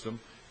justice system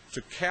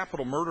to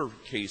capital murder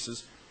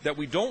cases that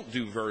we don't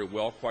do very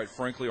well, quite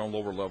frankly, on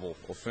lower-level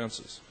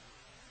offenses.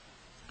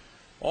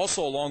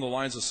 Also, along the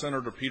lines of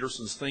Senator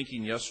Peterson's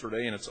thinking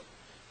yesterday, and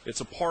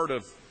it's a part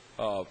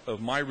of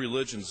my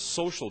religion's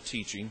social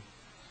teaching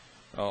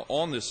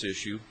on this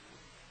issue,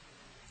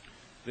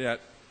 that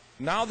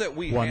now that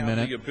we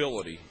have the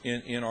ability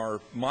in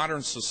our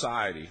modern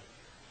society,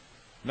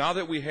 now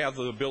that we have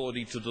the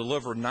ability to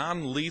deliver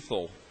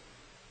non-lethal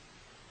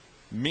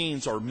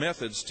means or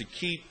methods to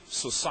keep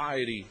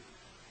society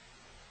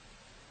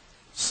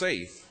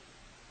safe,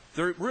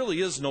 there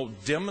really is no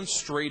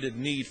demonstrated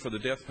need for the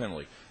death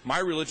penalty. My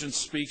religion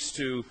speaks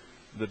to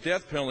the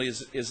death penalty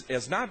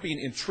as not being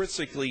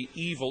intrinsically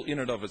evil in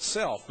and of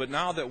itself, but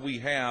now that we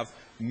have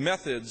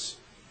methods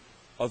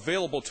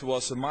available to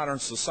us in modern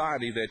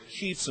society that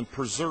keeps and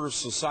preserves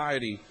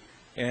society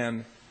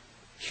and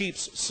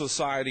keeps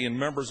society and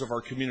members of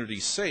our community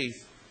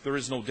safe, there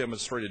is no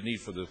demonstrated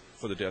need for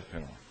the death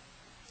penalty.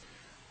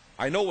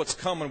 I know what's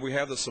coming. We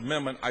have this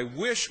amendment. I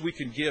wish we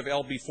could give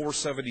LB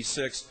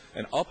 476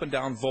 an up and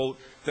down vote,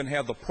 then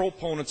have the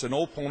proponents and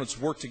opponents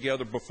work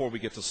together before we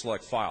get to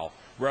select file,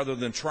 rather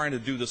than trying to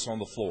do this on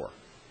the floor.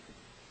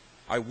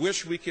 I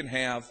wish we can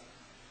have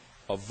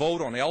a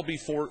vote on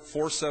LB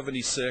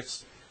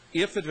 476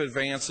 if it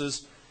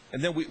advances,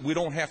 and then we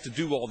don't have to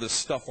do all this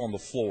stuff on the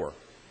floor.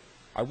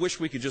 I wish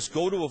we could just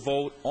go to a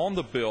vote on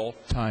the bill,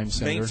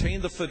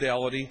 maintain the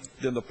fidelity,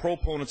 then the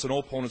proponents and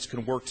opponents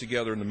can work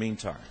together in the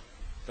meantime.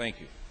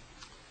 Thank you.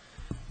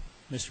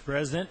 Mr.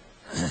 President,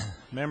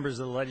 members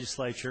of the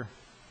legislature,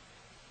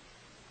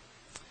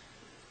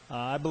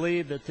 I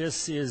believe that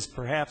this is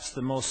perhaps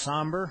the most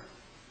somber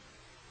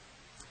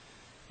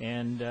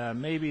and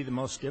maybe the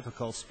most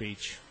difficult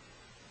speech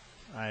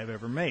I have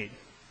ever made.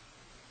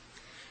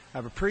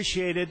 I've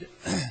appreciated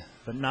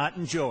but not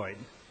enjoyed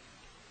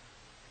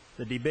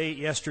the debate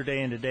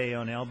yesterday and today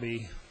on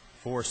LB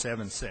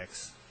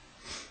 476,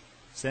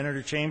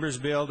 Senator Chambers'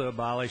 bill to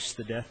abolish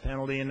the death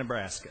penalty in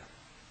Nebraska.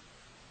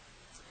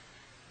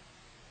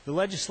 The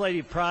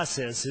legislative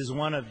process is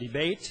one of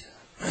debate,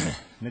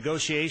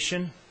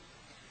 negotiation,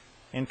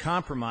 and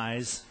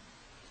compromise,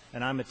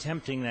 and I'm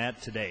attempting that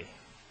today.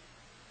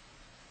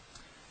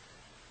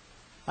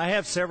 I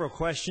have several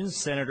questions.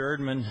 Senator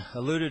Erdman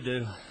alluded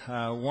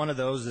to one of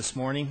those this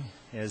morning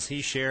as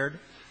he shared.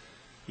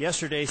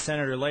 Yesterday,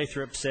 Senator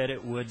Lathrop said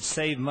it would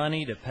save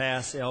money to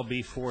pass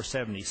LB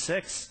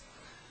 476.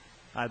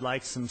 I'd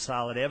like some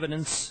solid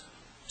evidence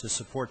to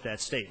support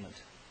that statement.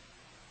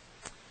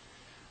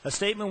 A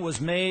statement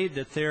was made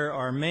that there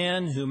are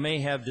men who may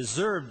have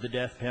deserved the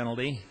death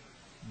penalty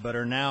but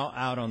are now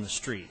out on the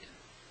street.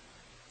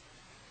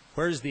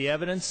 Where's the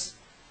evidence,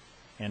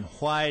 and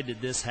why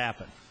did this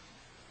happen?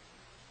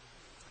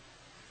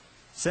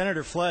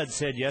 Senator Flood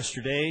said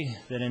yesterday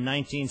that in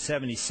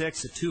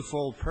 1976 a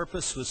twofold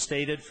purpose was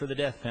stated for the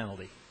death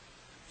penalty.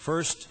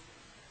 First,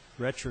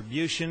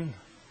 retribution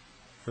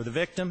for the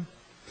victim.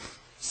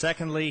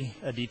 Secondly,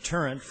 a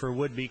deterrent for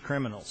would-be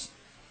criminals.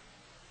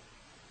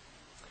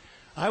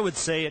 I would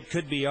say it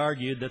could be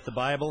argued that the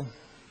Bible,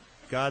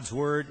 God's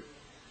Word,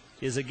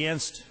 is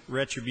against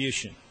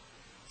retribution.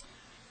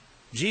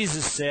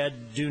 Jesus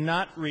said, "Do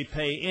not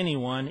repay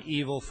anyone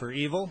evil for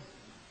evil.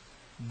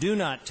 Do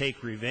not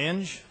take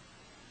revenge,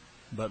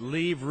 but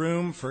leave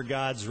room for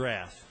God's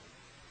wrath.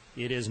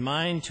 It is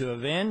mine to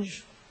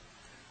avenge.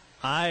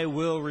 I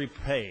will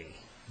repay,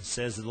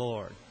 says the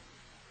Lord."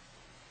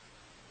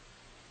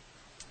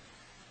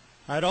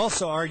 I'd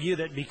also argue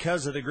that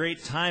because of the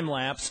great time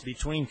lapse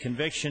between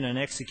conviction and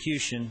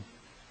execution,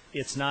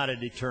 it's not a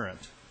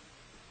deterrent.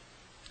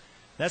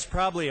 That's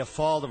probably a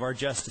fault of our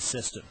justice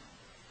system,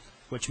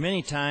 which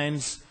many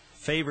times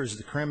favors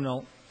the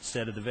criminal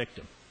instead of the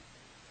victim.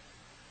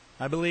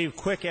 I believe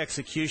quick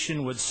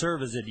execution would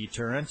serve as a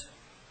deterrent.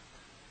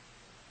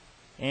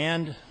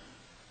 And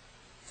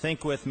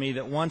think with me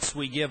that once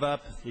we give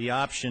up the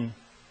option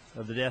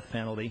of the death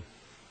penalty,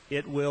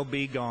 it will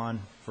be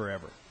gone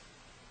forever.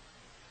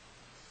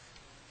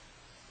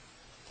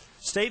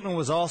 Statement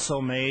was also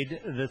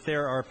made that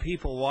there are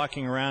people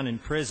walking around in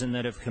prison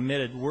that have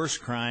committed worse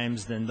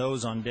crimes than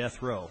those on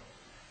death row.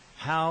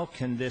 How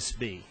can this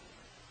be?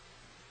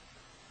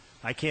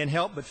 I can't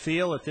help but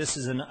feel that this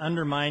is an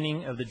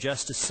undermining of the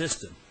justice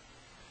system,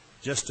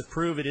 just to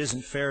prove it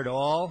isn't fair to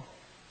all,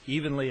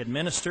 evenly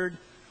administered,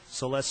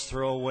 so let's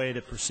throw away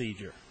the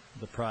procedure,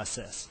 the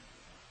process.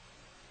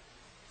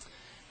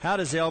 How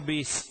does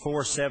LB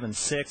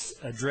 476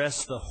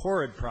 address the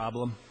horrid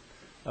problem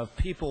of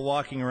people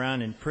walking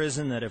around in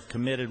prison that have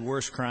committed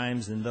worse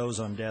crimes than those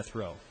on death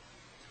row?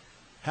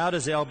 How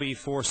does LB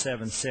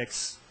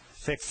 476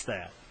 fix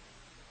that?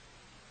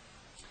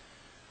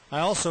 I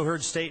also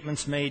heard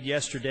statements made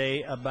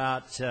yesterday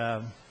about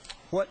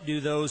what do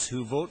those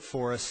who vote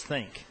for us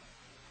think.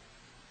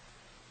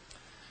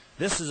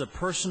 This is a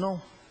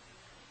personal,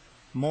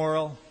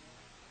 moral,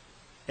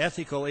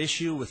 ethical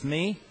issue with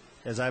me,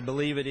 as I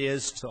believe it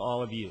is to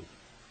all of you.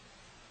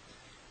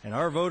 And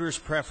our voters'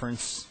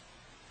 preference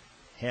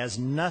has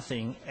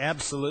nothing,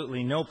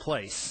 absolutely no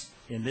place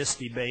in this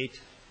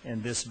debate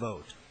and this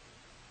vote.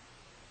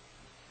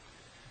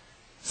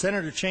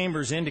 Senator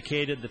Chambers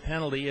indicated the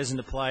penalty isn't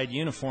applied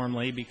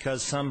uniformly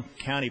because some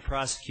county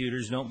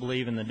prosecutors don't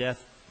believe in the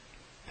death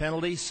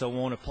penalty, so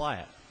won't apply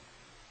it.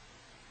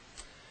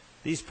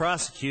 These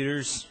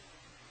prosecutors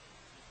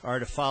are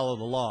to follow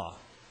the law,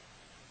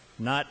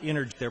 not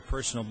interject their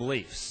personal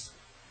beliefs.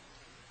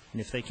 And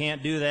if they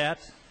can't do that,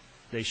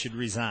 they should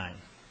resign.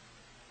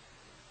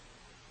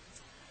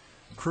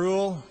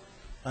 Cruel,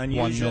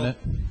 unusual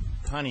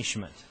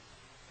punishment.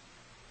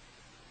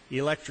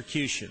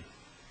 Electrocution.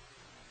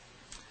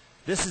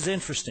 This is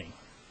interesting.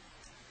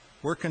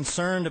 We're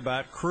concerned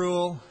about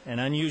cruel and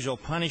unusual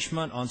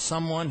punishment on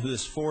someone who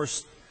has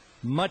forced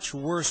much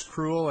worse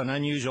cruel and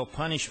unusual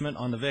punishment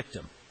on the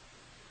victim.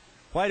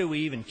 Why do we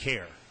even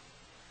care?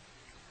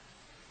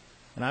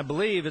 And I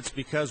believe it's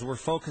because we're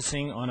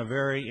focusing on a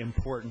very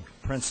important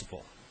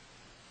principle: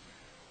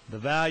 the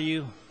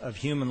value of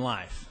human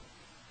life.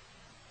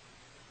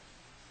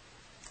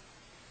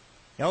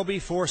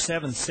 LB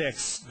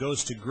 476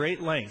 goes to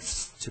great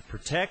lengths to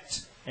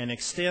protect and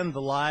extend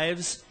the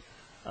lives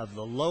of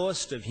the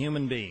lowest of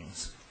human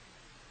beings,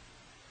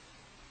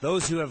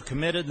 those who have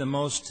committed the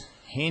most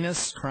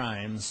heinous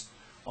crimes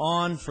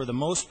on, for the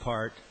most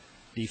part,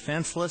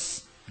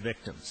 defenseless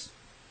victims.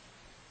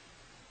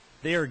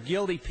 They are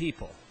guilty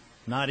people,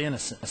 not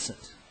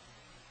innocent.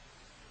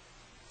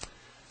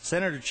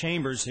 Senator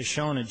Chambers has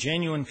shown a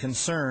genuine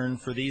concern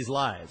for these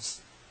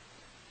lives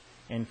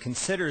and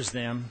considers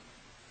them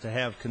to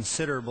have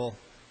considerable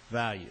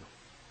value.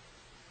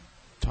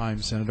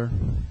 Time, Senator.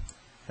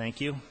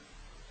 Thank you.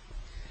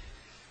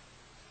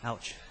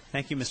 Ouch.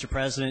 Thank you, Mr.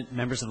 President,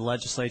 members of the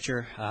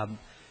legislature.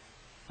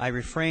 I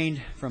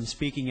refrained from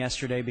speaking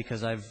yesterday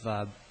because I've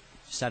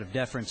just out of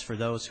deference for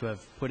those who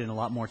have put in a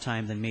lot more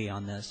time than me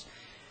on this.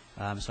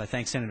 So I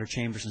thank Senator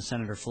Chambers and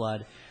Senator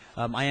Flood.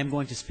 I am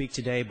going to speak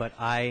today, but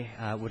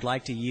I would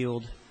like to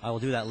yield. I will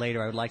do that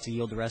later. I would like to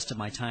yield the rest of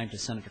my time to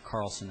Senator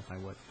Carlson, if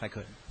I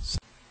could.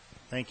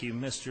 Thank you,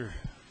 Mr.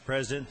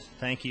 President.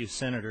 Thank you,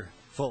 Senator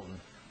Fulton.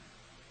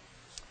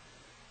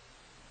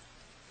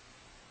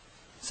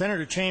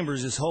 Senator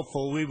Chambers is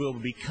hopeful we will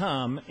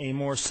become a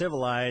more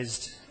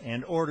civilized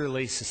and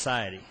orderly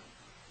society.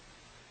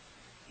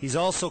 He's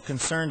also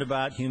concerned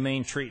about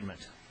humane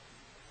treatment.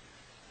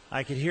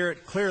 I could hear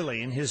it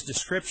clearly in his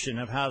description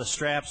of how the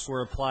straps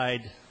were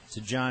applied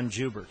to John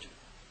Joubert.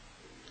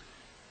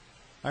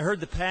 I heard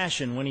the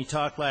passion when he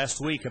talked last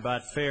week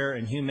about fair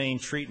and humane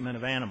treatment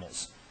of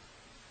animals,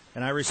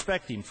 and I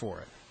respect him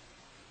for it.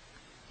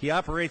 He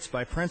operates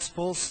by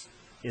principles,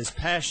 is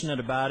passionate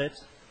about it,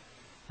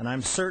 and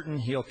I'm certain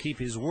he'll keep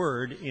his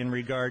word in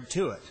regard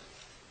to it.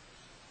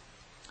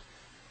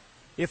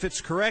 If it's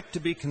correct to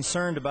be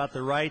concerned about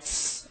the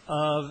rights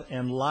of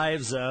and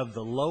lives of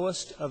the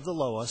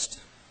lowest,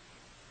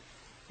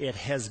 it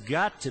has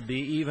got to be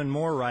even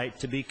more right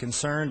to be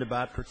concerned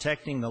about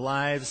protecting the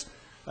lives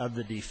of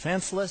the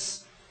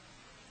defenseless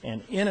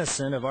and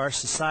innocent of our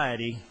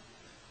society,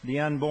 the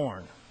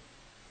unborn.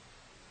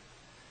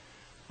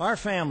 Our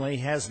family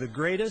has the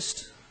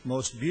greatest,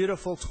 most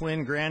beautiful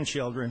twin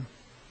grandchildren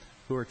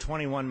who are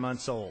 21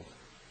 months old.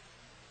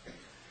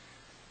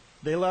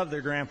 They love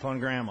their grandpa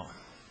and grandma.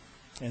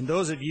 And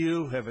those of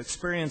you who have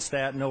experienced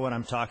that know what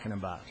I'm talking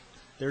about.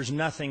 There's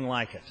nothing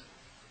like it.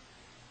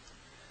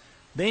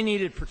 They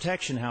needed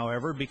protection,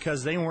 however,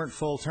 because they weren't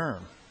full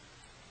term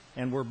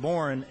and were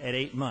born at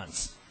 8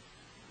 months.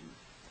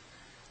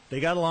 They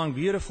got along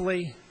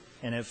beautifully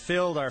and have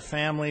filled our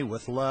family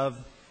with love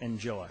and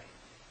joy.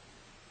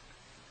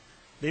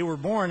 They were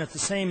born at the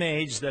same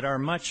age that our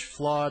much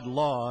flawed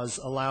laws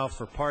allow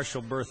for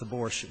partial birth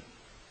abortion.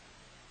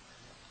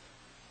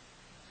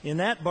 In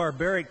that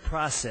barbaric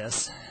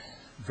process,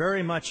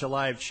 very much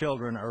alive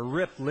children are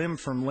ripped limb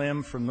from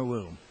the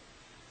womb.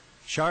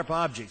 Sharp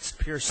objects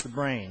pierce the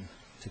brain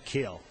to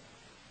kill.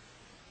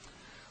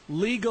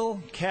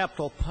 Legal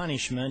capital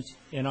punishment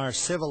in our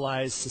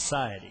civilized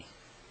society.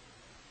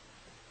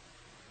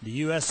 The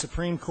U.S.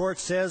 Supreme Court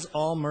says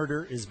all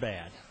murder is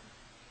bad.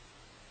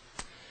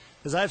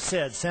 As I've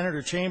said,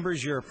 Senator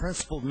Chambers, you're a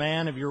principled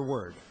man of your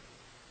word.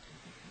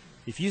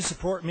 If you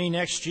support me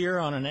next year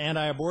on an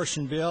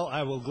anti-abortion bill,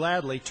 I will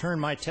gladly turn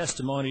my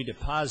testimony to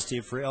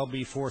positive for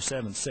LB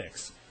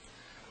 476.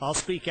 I'll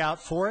speak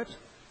out for it,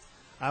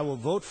 I will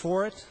vote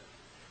for it,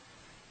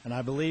 and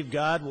I believe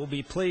God will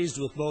be pleased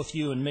with both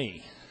you and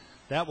me.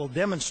 That will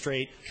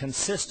demonstrate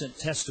consistent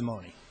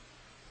testimony.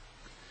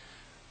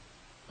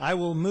 I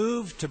will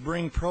move to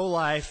bring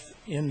pro-life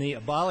in the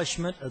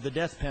abolishment of the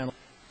death penalty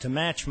to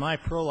match my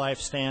pro-life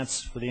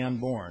stance for the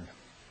unborn,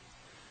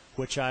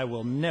 which I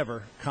will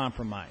never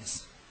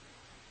compromise.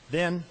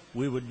 Then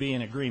we would be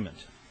in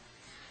agreement.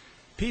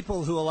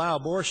 People who allow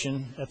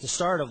abortion at the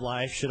start of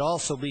life should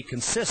also be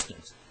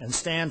consistent and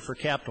stand for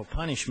capital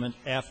punishment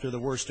after the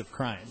worst of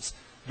crimes.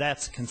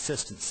 That's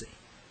consistency.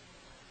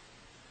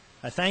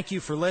 I thank you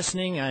for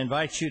listening. I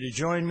invite you to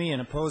join me in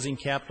opposing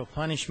capital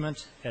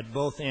punishment at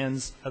both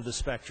ends of the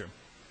spectrum.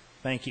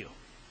 Thank you.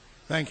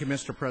 Thank you,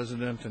 Mr.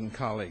 President and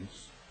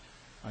colleagues.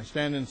 I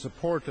stand in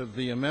support of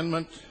the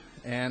amendment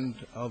and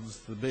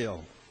of the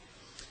bill.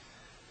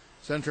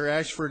 Senator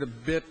Ashford a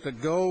bit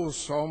ago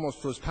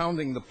almost was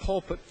pounding the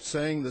pulpit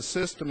saying the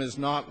system is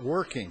not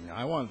working.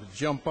 I wanted to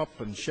jump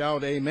up and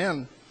shout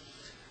amen.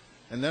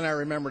 And then I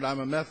remembered I'm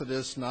a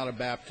Methodist, not a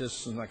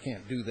Baptist, and I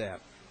can't do that.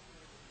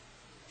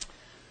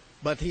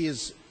 But he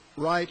is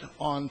right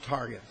on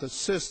target. The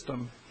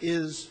system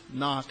is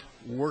not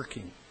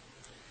working.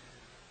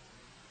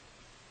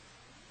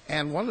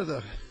 And one of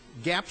the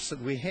gaps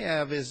that we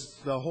have is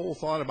the whole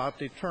thought about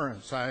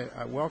deterrence.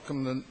 I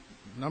welcome the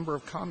number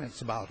of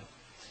comments about it.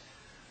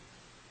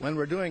 When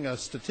we're doing a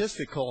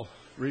statistical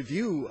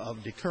review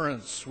of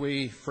deterrence,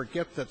 we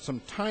forget that some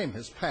time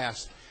has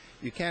passed.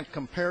 You can't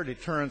compare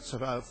deterrence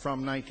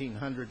from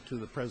 1900 to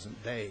the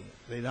present day.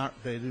 They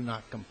do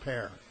not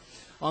compare.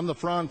 on the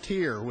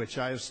frontier, which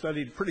I have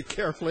studied pretty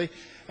carefully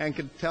and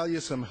can tell you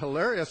some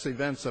hilarious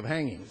events of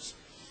hangings.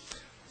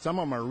 Some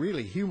of them are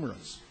really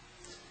humorous.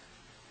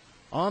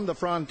 On the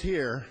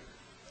frontier,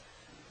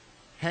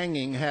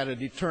 hanging had a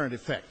deterrent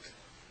effect.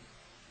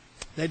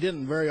 They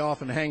didn't very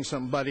often hang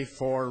somebody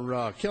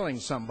for killing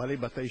somebody,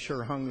 but they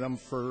sure hung them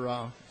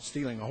for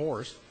stealing a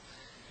horse.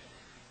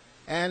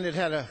 And it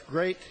had a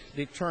great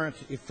deterrent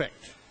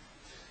effect.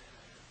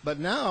 But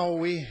now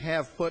we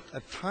have put a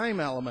time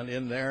element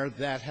in there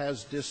that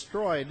has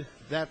destroyed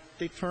that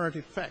deterrent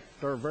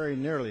effect, or very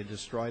nearly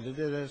destroyed it.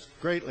 It has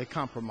greatly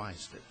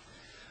compromised it.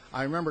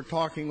 I remember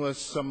talking with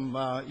some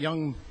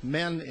young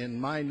men in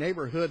my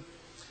neighborhood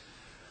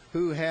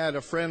who had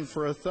a friend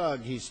for a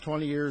thug. He's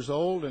 20 years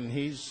old, and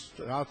he's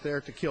out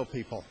there to kill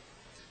people.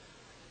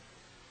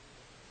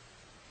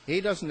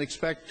 He doesn't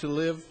expect to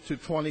live to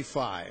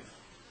 25.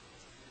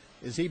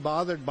 Is he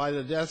bothered by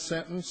the death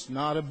sentence?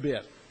 Not a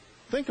bit.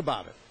 Think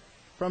about it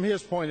from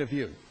his point of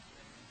view.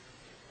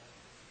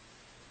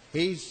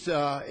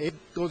 It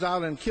goes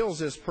out and kills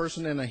this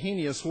person in a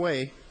heinous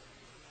way.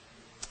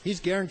 He's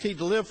guaranteed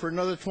to live for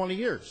another 20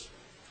 years.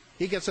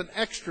 He gets an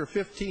extra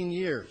 15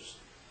 years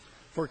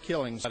for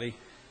killing somebody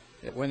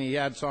when he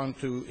adds on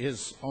to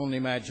his own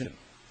imagination.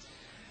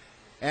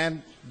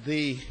 And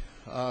the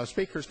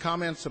Speaker's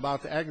comments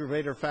about the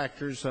aggravator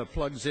factors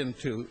plugs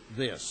into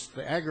this.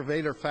 The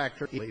aggravator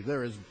factor,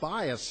 there is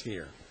bias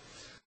here.